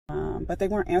but they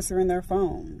weren't answering their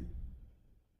phone.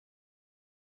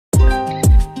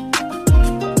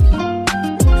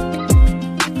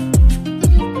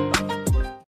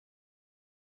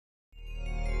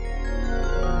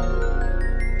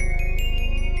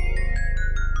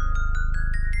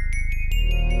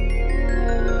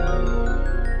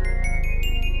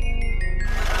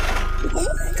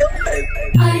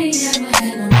 I ain't never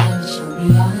had nobody show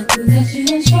me all the things that you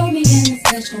done show me, and the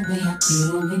special way I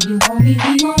feel when you hold me.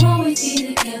 We gon' always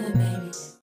be together, baby.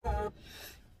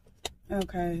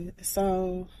 Okay,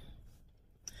 so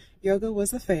yoga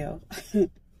was a fail.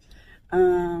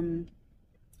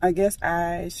 I guess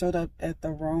I showed up at the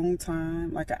wrong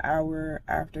time, like an hour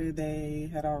after they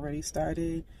had already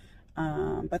started,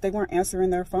 but they weren't answering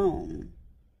their phone.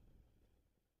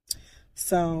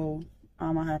 So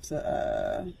I'm gonna have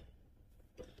to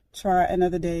try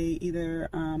another day, either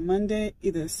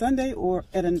Sunday or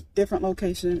at a different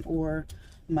location, or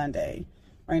Monday.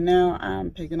 Right now I'm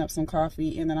picking up some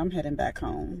coffee and then I'm heading back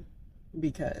home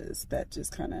because that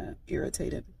just kind of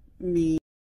irritated me.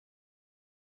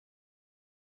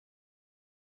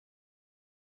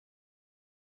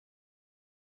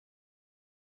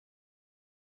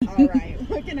 All right,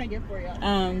 what can I get for you?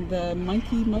 The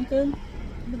monkey mocha.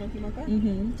 The monkey mocha?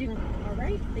 Mm-hmm. All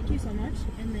right, thank you so much.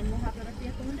 And then we'll have that up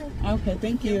at the window. Okay,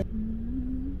 thank you.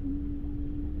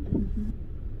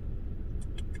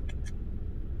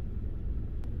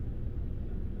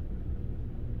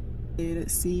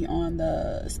 See on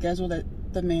the schedule that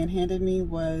the man handed me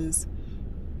was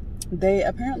they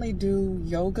apparently do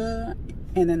yoga,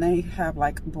 and then they have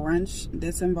like brunch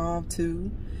that's involved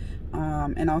too.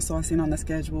 And also I seen on the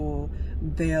schedule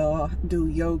they'll do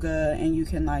yoga, and you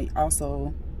can like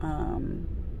also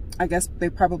I guess they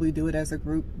probably do it as a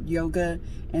group yoga,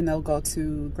 and they'll go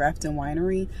to Grafton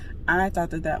Winery. I thought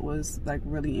that that was like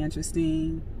really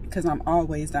interesting because I'm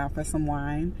always down for some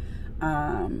wine.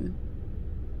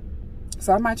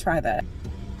 So I might try that.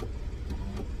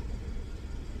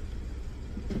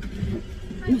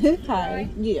 Hi.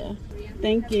 Yeah.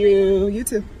 Thank you. You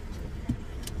too.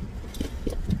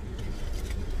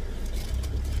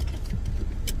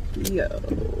 Yo.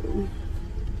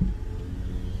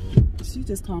 She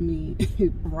just called me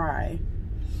Bry.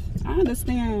 I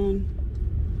understand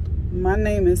my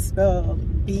name is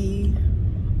spelled B-R-Y,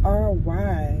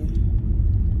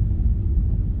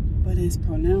 but it's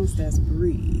pronounced as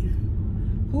Bree.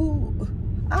 Who?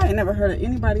 I ain't never heard of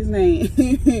anybody's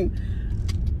name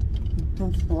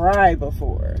Bry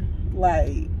before.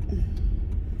 Like,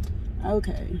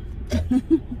 okay.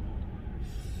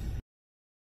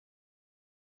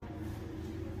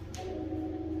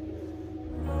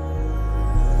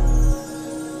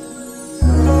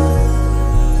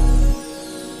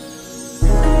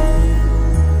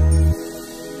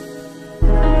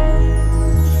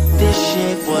 This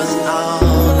shit was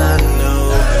all I knew.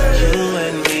 You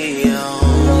and me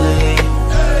only.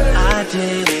 I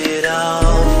did it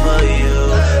all for you.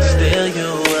 Still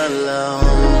you were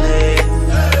lonely.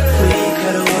 We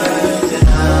could've worked it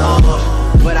out,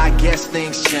 but I guess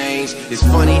things change. It's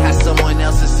funny how someone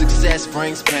else's success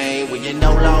brings pain. When you're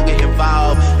no longer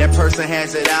involved, that person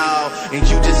has it all, and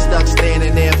you just stuck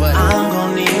standing there. But I'm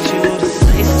gonna need you to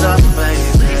say something,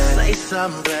 baby. Say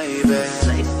something, baby.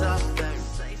 Say something.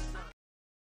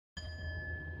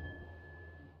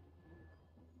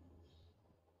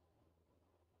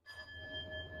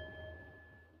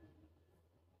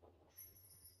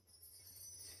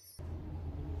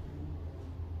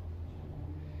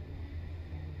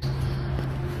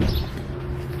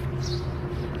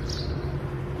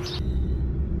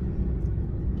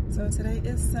 So today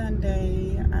is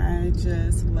Sunday. I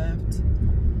just left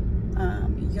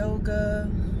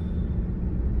yoga.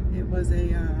 It was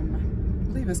a, I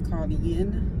believe it's called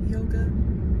Yin Yoga.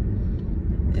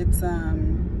 It's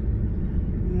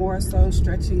more so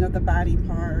stretching of the body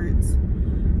parts,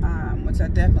 which I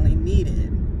definitely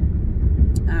needed.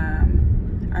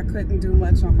 I couldn't do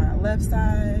much on my left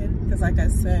side because, like I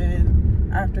said,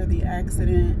 after the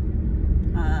accident,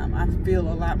 I feel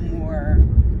a lot more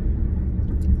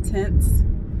tense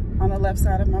on the left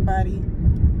side of my body,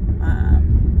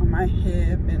 on my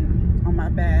hip and on my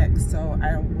back, so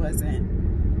I wasn't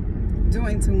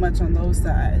doing too much on those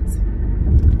sides.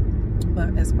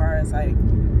 But as far as like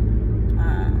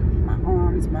my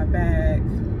arms, my back,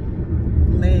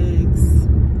 legs,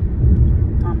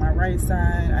 on my right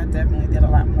side, I definitely did a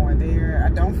lot more there. I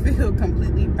don't feel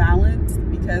completely balanced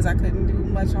because I couldn't do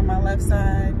much on my left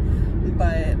side,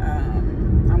 but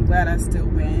I'm glad I still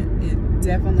went. It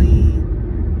definitely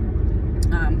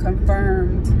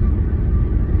confirmed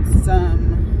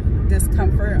some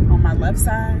discomfort on my left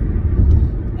side,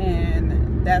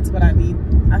 and that's what I need.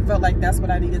 I felt like that's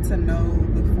what I needed to know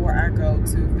before I go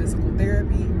to physical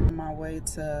therapy. On my way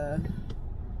to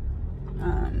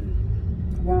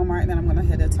Walmart, then I'm gonna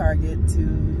head to Target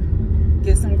to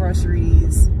get some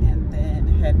groceries and then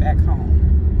head back home.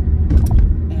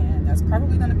 And that's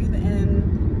probably gonna be the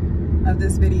end of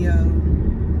this video.